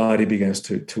whole body begins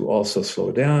to also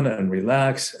slow down and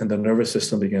relax, and the nervous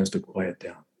system begins to quiet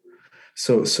down.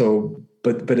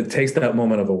 But it takes that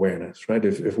moment of awareness, right?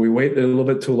 If we wait a little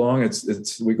bit too long,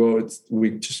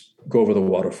 we just go over the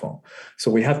waterfall.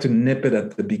 So we have to nip it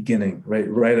at the beginning, right?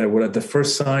 Right at the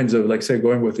first signs of, say,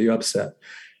 going with the upset.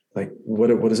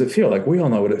 What does it feel like? We all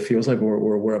know what it feels like.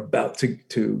 We're about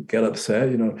to get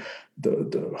upset.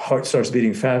 The heart starts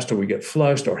beating faster. We get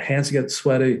flushed. Our hands get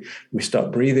sweaty. We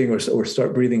stop breathing or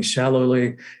start breathing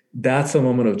shallowly. That's a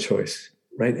moment of choice,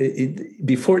 right?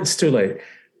 Before it's too late,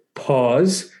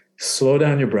 pause, slow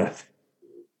down your breath.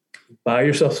 Buy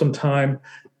yourself some time.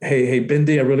 Hey,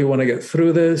 Bindi, I really want to get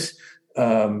through this,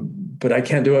 but I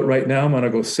can't do it right now. I'm going to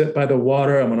go sit by the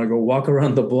water. I'm going to go walk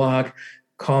around the block,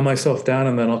 calm myself down,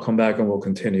 and then I'll come back and we'll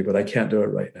continue. But I can't do it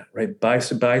right now, right? Buy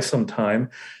some time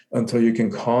until you can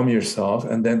calm yourself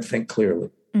and then think clearly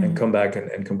and come back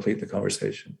and complete the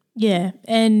conversation. Yeah,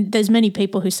 and there's many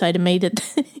people who say to me that,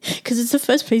 because it's the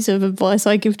first piece of advice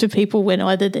I give to people when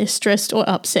either they're stressed or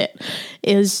upset,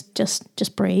 is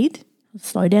just breathe,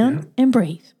 slow down and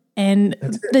breathe. And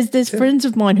there's friends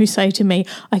of mine who say to me,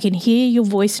 I can hear your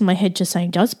voice in my head just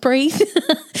saying, just breathe.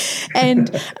 And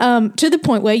to the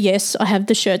point where, yes, I have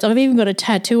the shirts. I've even got a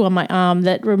tattoo on my arm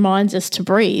that reminds us to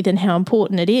breathe and how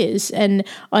important it is. And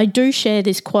I do share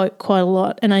this quote quite a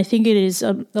lot. And I think it is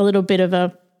a little bit of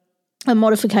a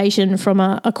modification from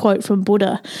a quote from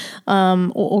Buddha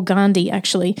or Gandhi,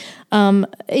 actually.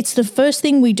 It's the first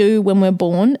thing we do when we're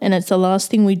born, and it's the last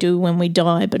thing we do when we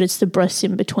die, but it's the breaths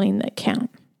in between that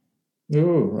count.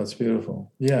 Oh, that's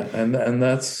beautiful. Yeah, and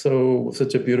that's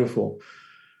such a beautiful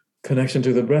connection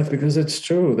to the breath, because it's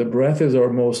true. The breath is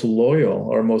our most loyal,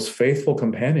 our most faithful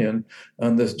companion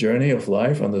on this journey of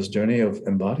life, on this journey of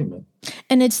embodiment.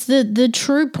 And it's the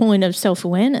true point of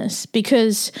self-awareness,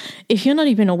 because if you're not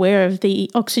even aware of the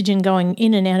oxygen going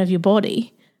in and out of your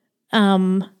body,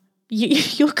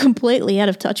 you're completely out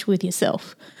of touch with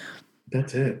yourself.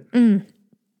 That's it.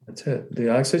 That's it.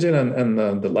 The oxygen and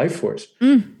the life force,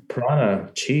 prana,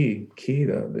 chi, ki,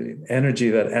 the energy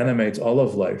that animates all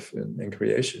of life in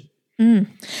creation.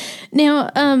 Now,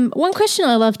 one question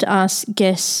I love to ask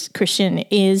guests, Christian,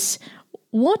 is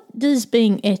what does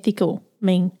being ethical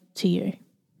mean to you?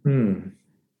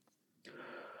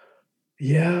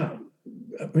 Yeah,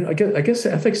 I mean, I guess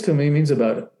ethics to me means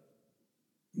about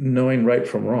knowing right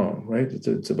from wrong, right?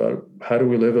 It's about how do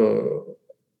we live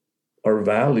our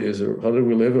values, or how do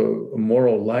we live a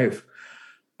moral life.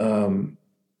 And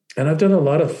I've done a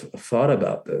lot of thought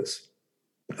about this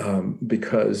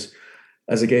because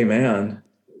as a gay man,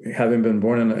 having been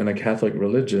born in a Catholic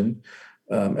religion,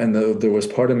 and there was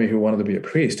part of me who wanted to be a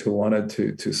priest, who wanted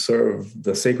to serve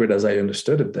the sacred as I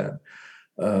understood it then.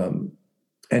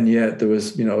 And yet there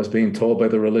was, I was being told by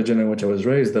the religion in which I was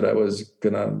raised that I was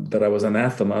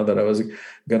anathema, that I was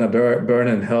gonna burn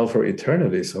in hell for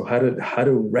eternity. So how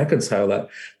to reconcile that?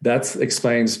 That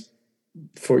explains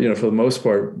for the most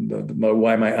part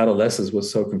why my adolescence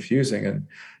was so confusing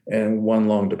and one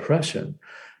long depression.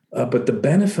 But the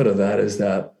benefit of that is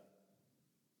that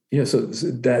so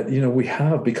that we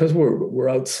have, because we're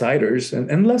outsiders,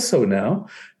 and less so now,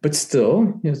 but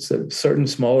still it's a certain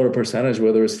smaller percentage,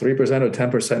 whether it's 3% or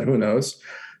 10%, who knows,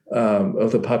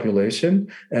 of the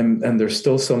population, and there's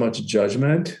still so much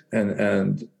judgment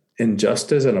and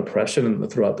injustice and oppression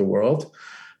throughout the world.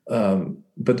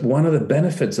 But one of the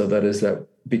benefits of that is that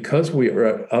because we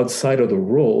are outside of the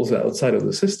rules, outside of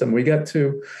the system, we get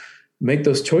to make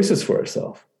those choices for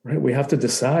ourselves. Right? We have to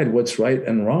decide what's right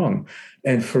and wrong.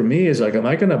 And for me, is like, am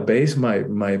I going to base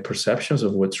my perceptions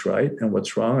of what's right and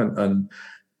what's wrong on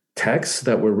texts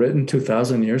that were written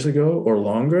 2,000 years ago or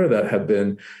longer, that have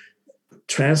been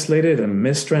translated and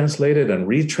mistranslated and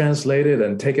retranslated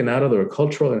and taken out of their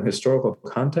cultural and historical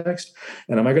context?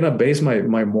 And am I going to base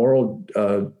my moral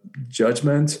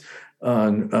judgment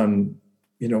on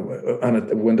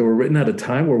when they were written at a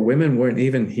time where women weren't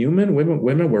even human,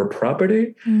 women were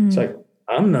property? It's like,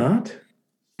 I'm not.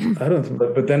 I don't.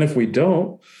 But then if we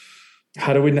don't,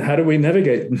 how do we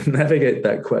navigate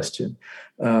that question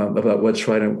about what's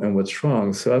right and what's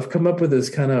wrong? So I've come up with this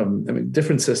kind of,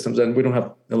 different systems, and we don't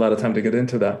have a lot of time to get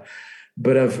into that.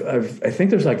 But I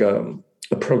think there's like a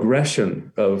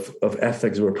progression of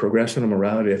ethics, or a progression of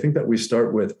morality. I think that we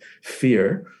start with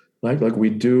fear, like we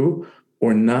do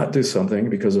or not do something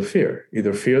because of fear,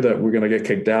 either fear that we're going to get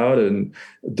kicked out and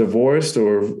divorced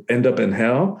or end up in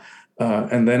hell.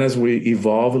 And then as we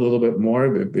evolve a little bit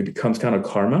more, it becomes kind of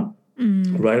karma,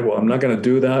 right? Well, I'm not going to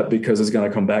do that because it's going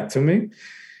to come back to me.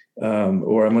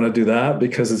 Or I'm going to do that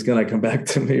because it's going to come back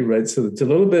to me, right? So it's a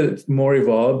little bit more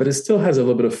evolved, but it still has a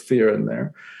little bit of fear in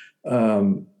there.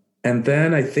 And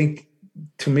then I think,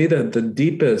 to me, that the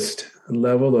deepest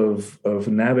level of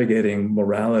navigating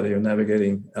morality or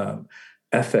navigating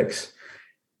ethics,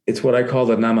 it's what I call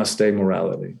the namaste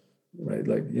morality,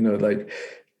 right?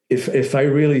 If I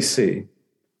really see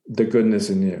the goodness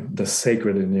in you, the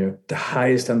sacred in you, the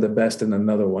highest and the best in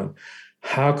another one,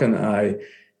 how can I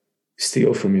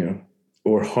steal from you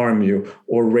or harm you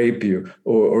or rape you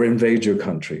or invade your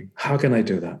country? How can I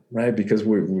do that, right? Because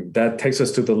that takes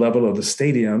us to the level of the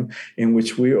stadium in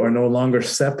which we are no longer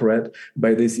separate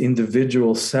by these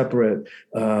individual separate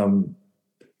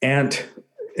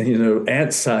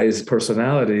ant-sized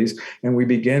personalities, and we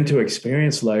begin to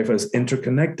experience life as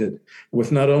interconnected with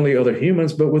not only other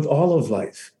humans, but with all of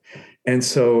life. And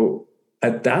so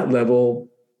at that level,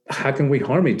 how can we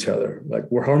harm each other? Like,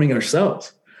 we're harming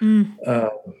ourselves.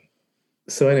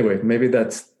 So anyway, maybe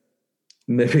that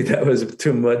was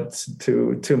too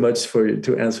much for you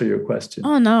to answer your question.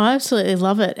 Oh, no, I absolutely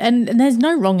love it. And there's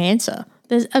no wrong answer.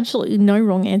 There's absolutely no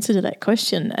wrong answer to that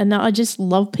question. And I just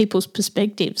love people's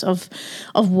perspectives of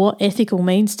what ethical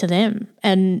means to them.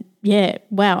 And yeah,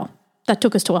 wow, that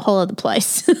took us to a whole other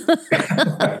place.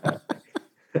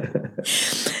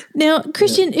 Now,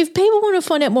 Christian, if people want to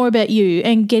find out more about you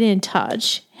and get in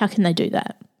touch, how can they do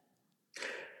that?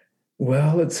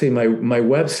 Well, let's see. My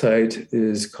website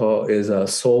is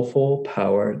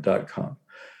soulfulpower.com.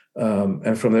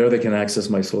 And from there, they can access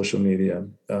my social media.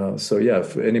 So yeah,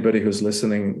 if anybody who's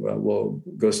listening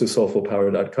goes to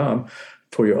soulfulpower.com,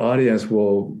 for your audience,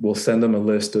 we'll send them a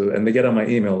list and they get on my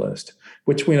email list,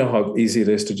 which we know how easy it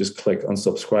is to just click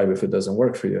unsubscribe if it doesn't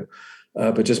work for you.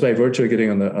 But just by virtue of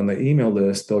getting on the email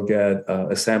list, they'll get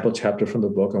a sample chapter from the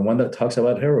book, and one that talks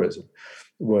about heroism,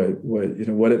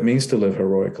 what it means to live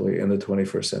heroically in the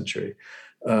 21st century.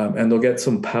 And they'll get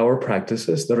some power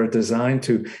practices that are designed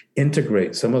to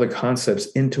integrate some of the concepts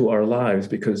into our lives,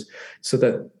 so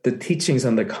that the teachings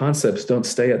and the concepts don't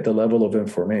stay at the level of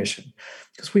information.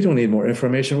 Because we don't need more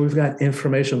information. We've got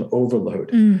information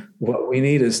overload. What we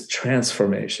need is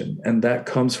transformation. And that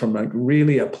comes from like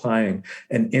really applying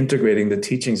and integrating the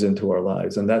teachings into our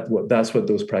lives. And that's what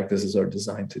those practices are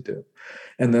designed to do.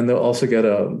 And then they'll also get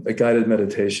a guided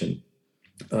meditation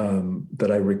that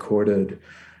I recorded,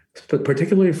 but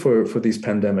particularly for these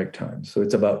pandemic times. So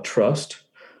it's about trust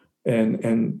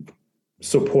and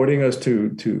supporting us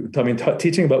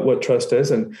teaching about what trust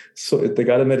is. And so the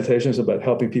guided meditation is about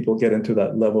helping people get into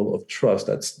that level of trust.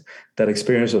 That's that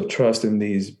experience of trust in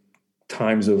these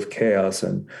times of chaos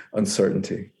and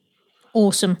uncertainty.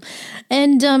 Awesome.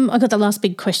 And I got the last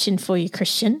big question for you,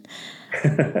 Christian.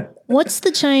 What's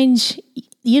the change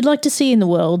you'd like to see in the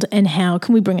world, and how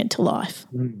can we bring it to life?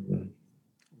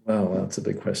 Wow, that's a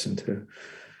big question too.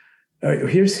 All right,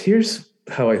 here's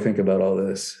how I think about all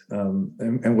this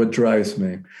and what drives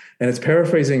me. And it's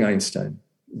paraphrasing Einstein,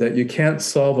 that you can't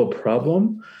solve a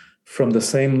problem from the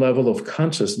same level of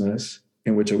consciousness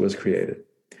in which it was created.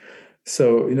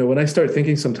 So, when I start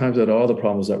thinking sometimes about all the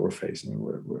problems that we're facing,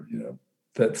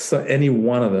 that's any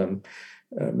one of them,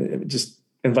 just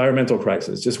environmental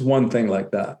crisis, just one thing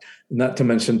like that, not to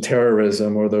mention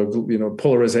terrorism or the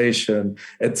polarization,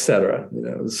 et cetera,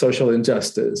 social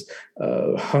injustice,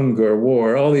 hunger,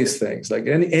 war, all these things, like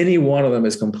any one of them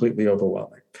is completely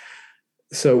overwhelming.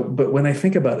 So, but when I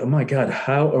think about, oh my God,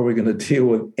 how are we going to deal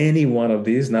with any one of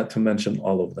these, not to mention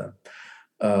all of them?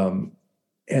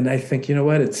 And I think, you know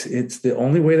what, it's the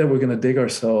only way that we're going to dig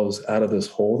ourselves out of this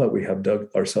hole that we have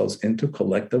dug ourselves into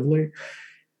collectively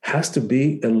has to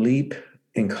be a leap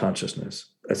in consciousness,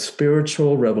 a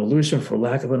spiritual revolution, for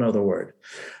lack of another word.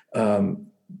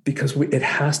 Because it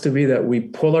has to be that we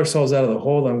pull ourselves out of the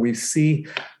hole and we see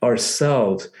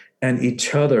ourselves and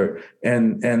each other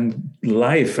and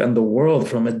life and the world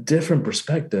from a different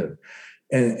perspective.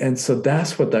 And so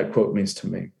that's what that quote means to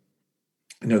me.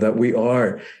 That we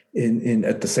are in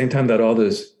at the same time that all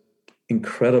this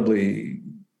incredibly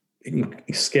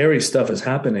scary stuff is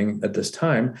happening at this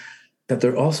time, that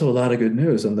there are also a lot of good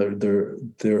news, and there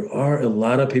are a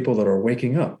lot of people that are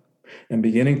waking up and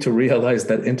beginning to realize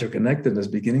that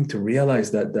interconnectedness, beginning to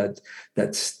realize that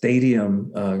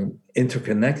stadium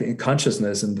interconnected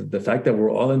consciousness, and the fact that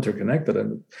we're all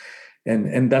interconnected,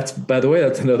 and that's, by the way,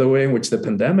 that's another way in which the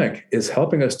pandemic is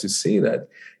helping us to see that.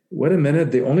 Wait a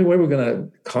minute, the only way we're going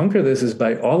to conquer this is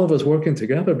by all of us working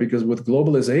together, because with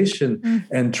globalization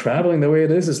and traveling the way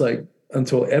it is like,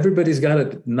 until everybody's got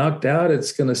it knocked out,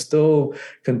 it's going to still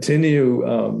continue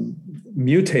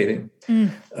mutating.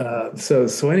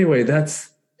 So anyway, that's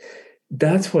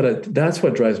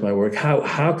what drives my work.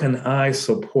 How can I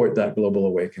support that global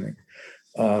awakening?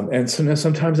 And so now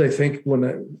sometimes I think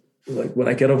when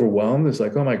I get overwhelmed, it's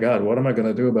like, oh my God, what am I going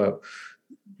to do about?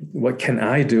 What can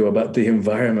I do about the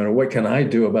environment, or what can I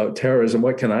do about terrorism?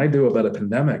 What can I do about a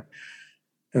pandemic?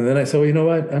 And then I say, well, you know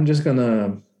what? I'm just going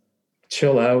to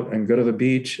chill out and go to the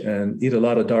beach and eat a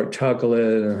lot of dark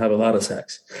chocolate and have a lot of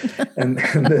sex. And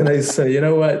then I say, you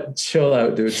know what? Chill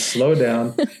out, dude. Slow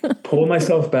down, pull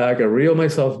myself back, I reel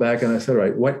myself back. And I said,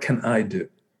 right, what can I do?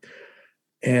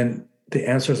 And the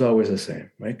answer is always the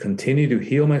same, right? Continue to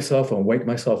heal myself and wake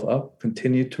myself up,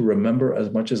 continue to remember as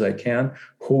much as I can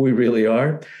who we really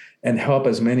are, and help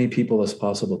as many people as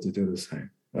possible to do the same,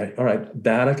 right? All right,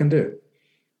 that I can do.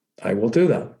 I will do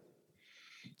that.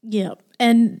 Yeah.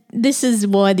 And this is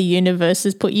why the universe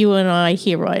has put you and I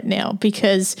here right now,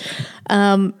 because,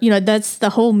 that's the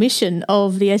whole mission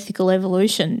of the ethical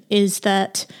evolution, is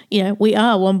that, we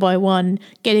are one by one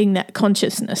getting that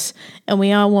consciousness, and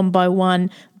we are one by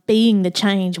one being the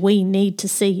change we need to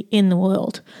see in the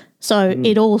world. So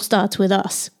it all starts with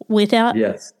us. Without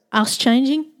us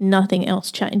changing, nothing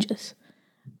else changes.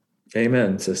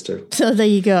 Amen, sister. So there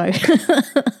you go.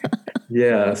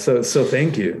 Yeah. So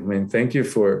thank you. I mean, thank you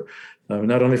for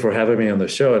not only for having me on the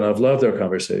show, and I've loved our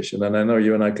conversation, and I know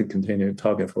you and I could continue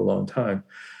talking for a long time,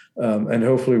 and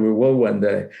hopefully we will one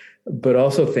day. But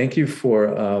also thank you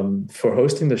for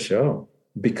hosting the show,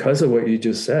 because of what you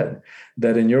just said,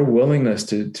 that in your willingness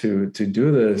to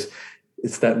do this,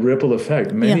 it's that ripple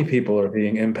effect. Many people are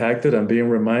being impacted and being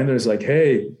reminders like,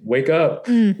 hey, wake up.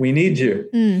 We need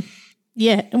you.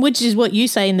 Yeah, which is what you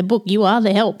say in the book. You are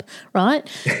the help, right?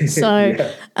 So,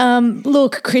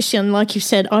 look, Christian, like you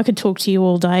said, I could talk to you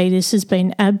all day. This has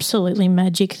been absolutely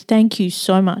magic. Thank you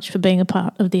so much for being a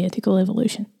part of the Ethical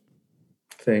Evolution.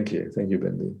 Thank you. Thank you,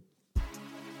 Bendy.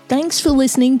 Thanks for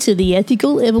listening to the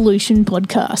Ethical Evolution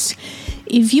podcast.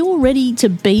 If you're ready to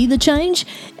be the change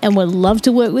and would love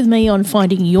to work with me on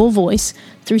finding your voice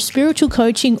through spiritual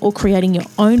coaching or creating your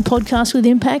own podcast with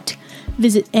impact,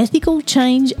 visit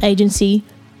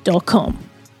ethicalchangeagency.com.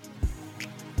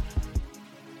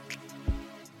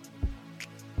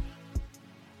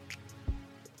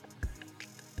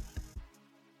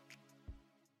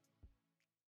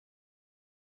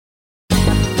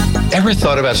 Ever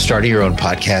thought about starting your own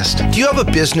podcast? Do you have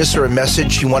a business or a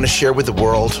message you want to share with the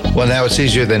world? Well, now it's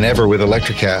easier than ever with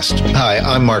Electricast. Hi,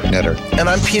 I'm Mark Netter. And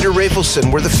I'm Peter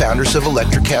Rafelson. We're the founders of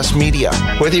Electricast Media.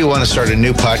 Whether you want to start a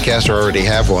new podcast or already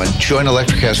have one, join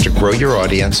Electricast to grow your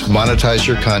audience, monetize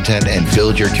your content, and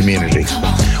build your community.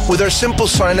 With our simple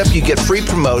sign-up, you get free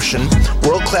promotion,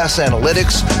 world-class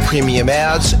analytics, premium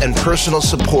ads, and personal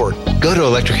support. Go to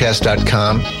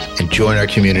electricast.com and join our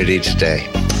community today.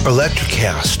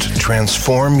 Electricast.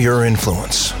 Transform your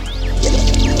influence.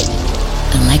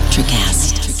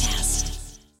 Electricast.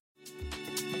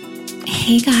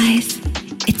 Hey guys,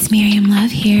 it's Miriam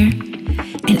Love here,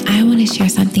 and I want to share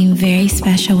something very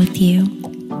special with you.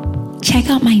 Check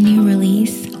out my new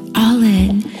release, All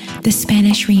In, the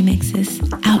Spanish remixes,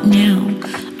 out now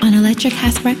on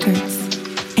Electricast Records.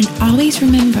 And always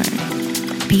remember,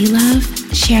 be love,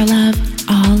 share love,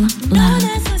 all love.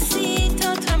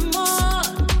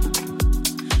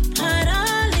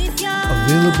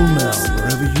 Available now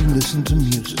wherever you listen to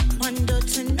music.